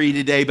these for you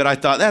today, but I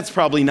thought that's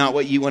probably not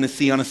what you want to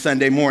see on a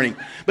Sunday morning.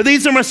 But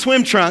these are my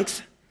swim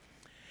trunks.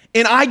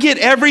 And I get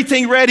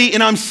everything ready,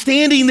 and I'm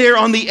standing there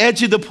on the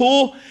edge of the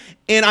pool,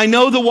 and I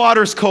know the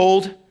water's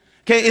cold.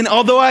 Okay, and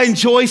although I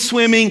enjoy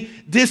swimming,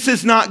 this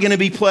is not going to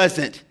be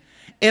pleasant.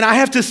 And I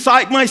have to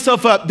psych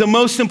myself up. The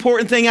most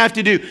important thing I have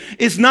to do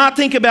is not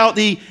think about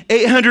the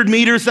 800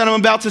 meters that I'm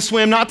about to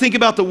swim, not think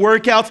about the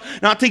workouts,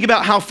 not think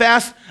about how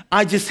fast.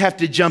 I just have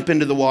to jump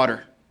into the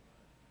water.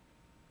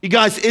 You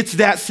guys, it's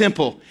that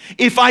simple.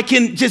 If I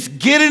can just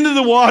get into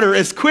the water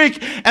as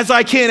quick as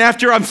I can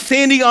after I'm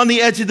standing on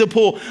the edge of the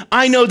pool,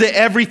 I know that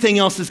everything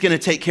else is going to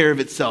take care of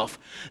itself.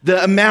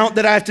 The amount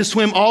that I have to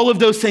swim, all of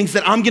those things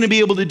that I'm going to be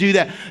able to do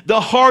that. The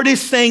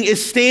hardest thing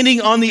is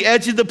standing on the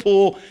edge of the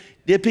pool,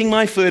 dipping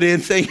my foot in,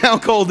 saying, how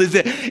cold is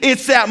it?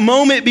 It's that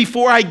moment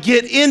before I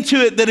get into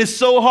it that is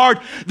so hard,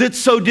 that's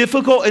so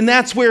difficult, and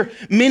that's where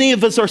many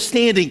of us are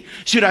standing.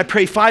 Should I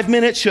pray 5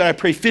 minutes? Should I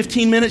pray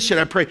 15 minutes? Should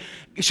I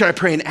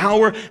pray an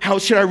hour? How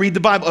should I read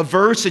the Bible? A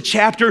verse, a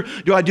chapter?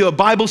 Do I do a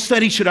Bible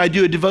study? Should I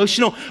do a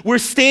devotional? We're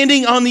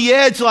standing on the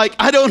edge like,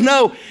 I don't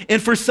know.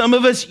 And for some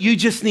of us, you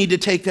just need to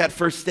take that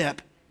first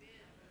step.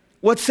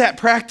 What's that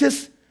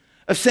practice?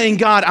 Of saying,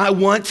 God, I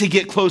want to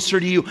get closer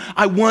to you.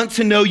 I want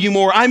to know you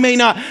more. I may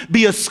not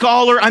be a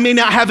scholar. I may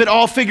not have it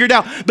all figured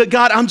out. But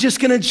God, I'm just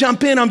going to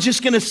jump in. I'm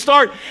just going to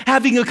start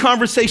having a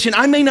conversation.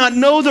 I may not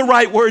know the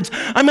right words.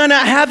 I may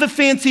not have a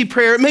fancy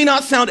prayer. It may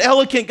not sound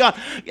eloquent, God,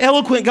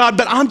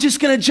 but I'm just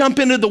going to jump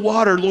into the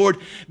water, Lord,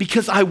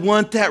 because I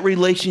want that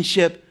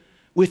relationship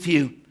with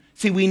you.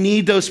 See, we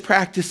need those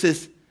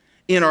practices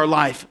in our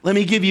life. Let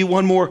me give you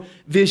one more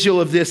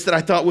visual of this that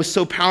I thought was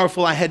so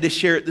powerful. I had to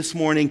share it this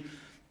morning.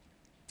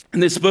 In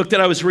this book that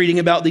I was reading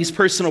about these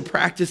personal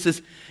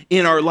practices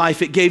in our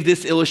life, it gave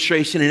this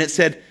illustration, and it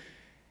said,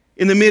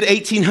 in the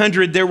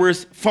mid-1800s, there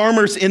was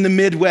farmers in the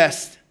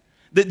Midwest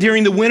that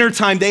during the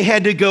wintertime, they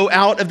had to go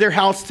out of their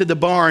house to the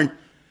barn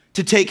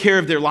to take care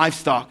of their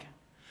livestock.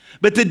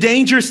 But the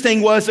dangerous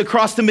thing was,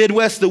 across the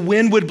Midwest, the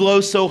wind would blow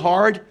so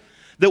hard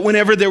that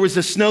whenever there was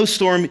a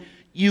snowstorm,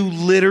 you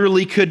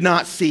literally could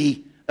not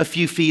see a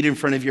few feet in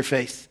front of your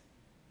face.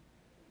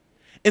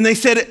 And they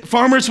said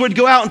farmers would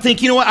go out and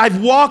think, you know what,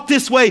 I've walked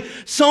this way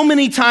so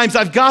many times,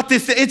 I've got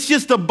this, it's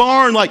just a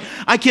barn, like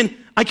I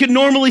could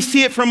normally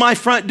see it from my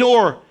front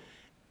door.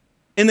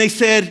 And they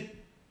said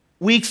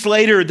weeks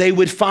later, they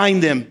would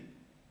find them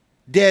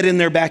dead in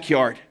their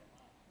backyard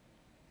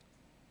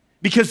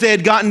because they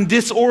had gotten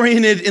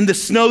disoriented in the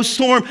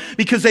snowstorm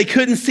because they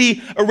couldn't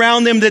see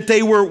around them, that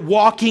they were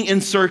walking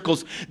in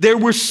circles. There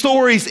were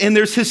stories and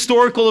there's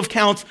historical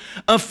accounts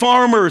of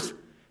farmers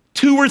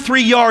 2 or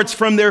 3 yards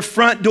from their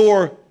front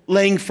door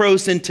laying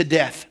frozen to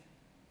death.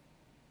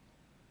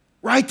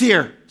 Right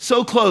there,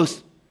 so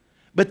close,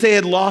 but they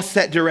had lost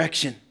that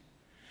direction.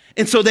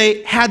 And so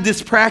they had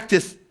this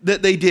practice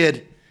that they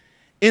did.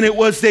 And it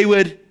was they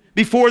would,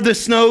 before the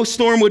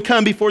snowstorm would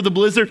come, before the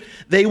blizzard,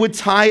 they would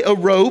tie a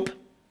rope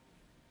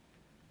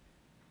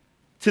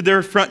to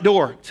their front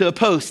door, to a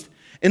post.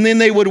 And then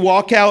they would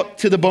walk out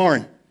to the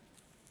barn.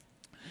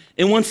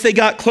 And once they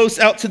got close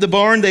out to the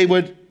barn, they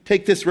would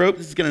take this rope.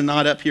 This is going to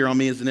knot up here on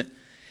me, isn't it?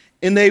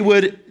 And they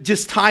would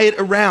just tie it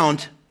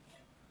around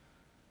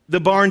the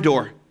barn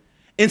door.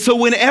 And so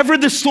whenever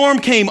the storm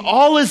came,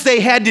 all as they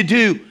had to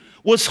do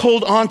was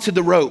hold on to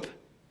the rope.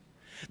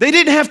 They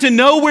didn't have to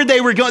know where they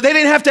were going. They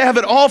didn't have to have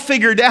it all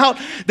figured out.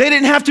 They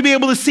didn't have to be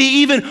able to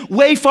see even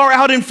way far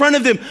out in front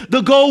of them.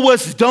 The goal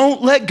was,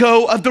 don't let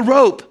go of the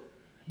rope.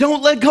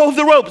 Don't let go of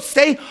the rope.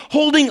 Stay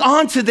holding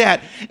on to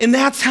that. And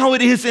that's how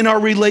it is in our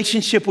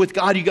relationship with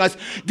God, you guys.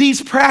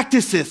 These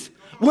practices,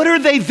 what are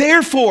they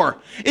there for?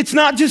 It's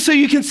not just so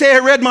you can say, I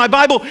read my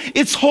Bible.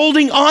 It's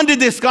holding on to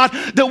this, God,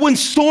 that when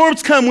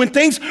storms come, when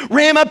things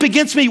ram up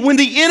against me, when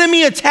the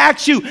enemy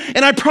attacks you,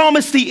 and I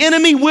promise the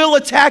enemy will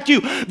attack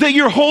you, that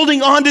you're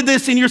holding on to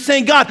this and you're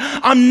saying, God,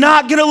 I'm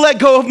not going to let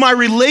go of my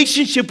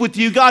relationship with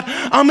you, God.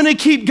 I'm going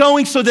to keep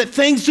going so that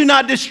things do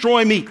not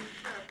destroy me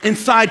and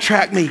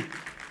sidetrack me.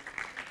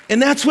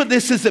 And that's what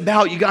this is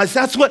about, you guys.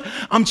 That's what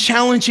I'm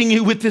challenging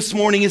you with this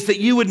morning, is that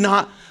you would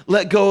not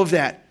let go of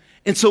that.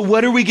 And so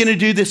what are we going to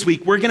do this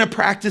week? We're going to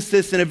practice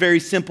this in a very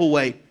simple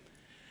way.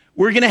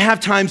 We're going to have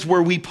times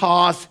where we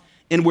pause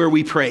and where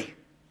we pray.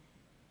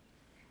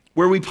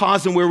 Where we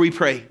pause and where we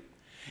pray.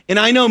 And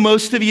I know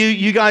most of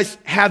you guys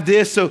have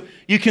this, so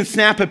you can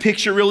snap a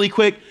picture really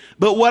quick.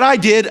 But what I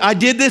did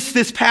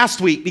this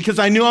past week because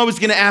I knew I was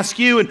going to ask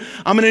you, and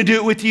I'm going to do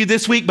it with you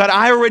this week, but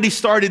I already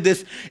started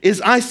this, is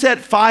I set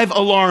 5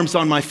 alarms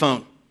on my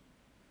phone.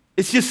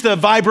 It's just a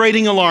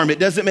vibrating alarm. It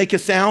doesn't make a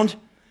sound.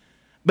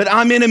 But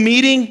I'm in a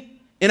meeting,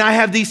 and I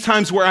have these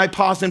times where I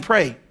pause and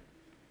pray.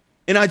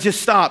 And I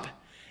just stop,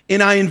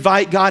 and I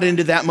invite God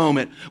into that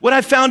moment. What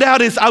I found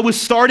out is I was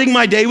starting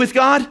my day with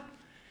God,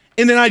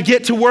 and then I'd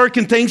get to work,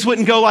 and things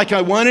wouldn't go like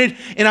I wanted,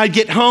 and I'd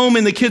get home,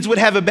 and the kids would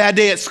have a bad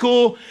day at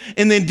school,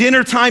 and then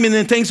dinner time, and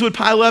then things would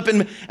pile up,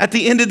 and at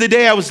the end of the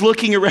day, I was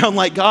looking around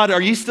like, God,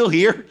 are you still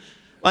here?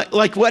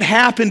 Like what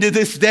happened to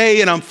this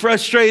day? And I'm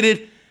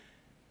frustrated.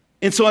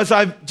 And so as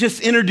I've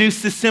just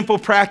introduced this simple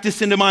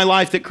practice into my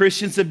life that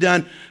Christians have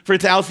done for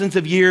thousands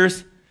of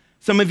years,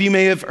 some of you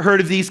may have heard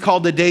of these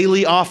called the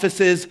daily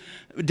offices,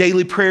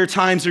 daily prayer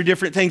times or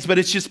different things, but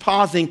it's just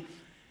pausing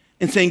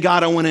and saying,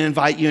 God, I want to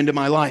invite you into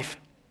my life.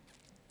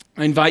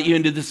 I invite you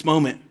into this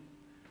moment.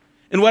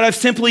 And what I've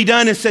simply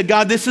done is said,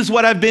 God, this is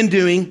what I've been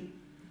doing.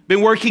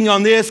 Been working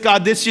on this.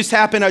 God, this just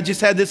happened. I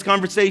just had this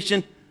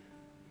conversation.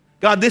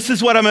 God, this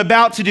is what I'm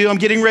about to do. I'm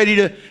getting ready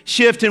to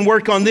shift and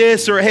work on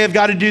this, or hey, I've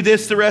got to do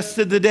this the rest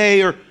of the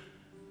day.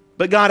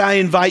 But God, I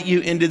invite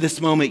you into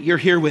this moment. You're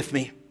here with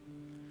me.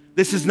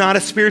 This is not a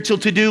spiritual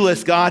to-do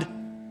list, God.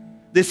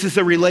 This is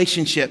a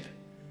relationship.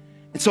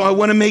 And so I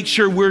want to make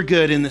sure we're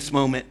good in this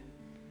moment.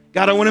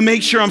 God, I want to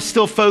make sure I'm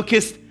still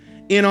focused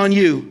in on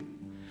you.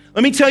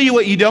 Let me tell you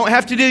what you don't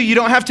have to do. You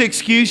don't have to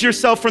excuse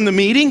yourself from the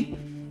meeting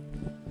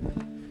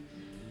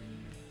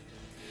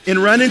and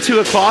run into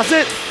a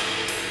closet.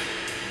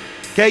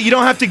 Okay, you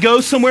don't have to go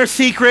somewhere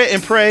secret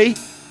and pray.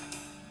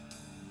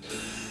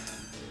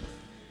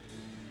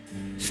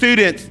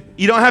 Students,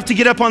 you don't have to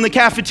get up on the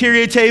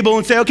cafeteria table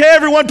and say, okay,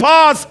 everyone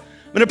pause.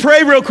 I'm going to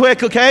pray real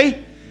quick,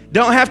 okay?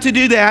 Don't have to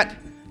do that.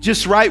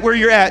 Just right where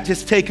you're at,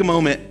 just take a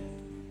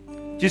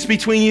moment. Just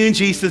between you and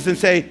Jesus and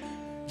say,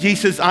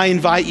 Jesus, I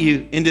invite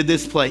you into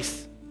this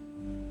place.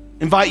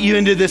 Invite you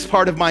into this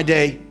part of my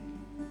day.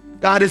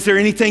 God, is there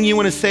anything you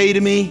want to say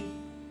to me?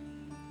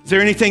 Is there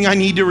anything I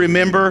need to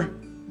remember?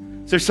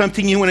 Is there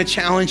something you want to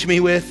challenge me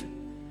with?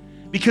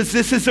 Because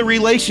this is a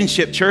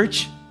relationship,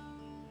 church.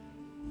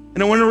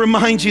 And I want to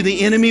remind you,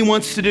 the enemy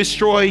wants to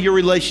destroy your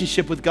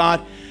relationship with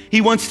God.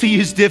 He wants to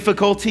use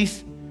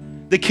difficulties,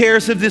 the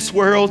cares of this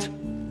world,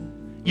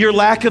 your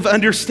lack of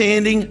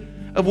understanding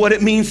of what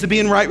it means to be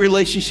in right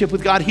relationship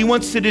with God. He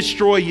wants to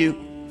destroy you.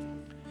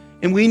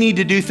 And we need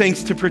to do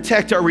things to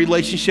protect our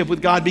relationship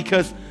with God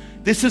because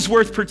this is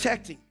worth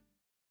protecting.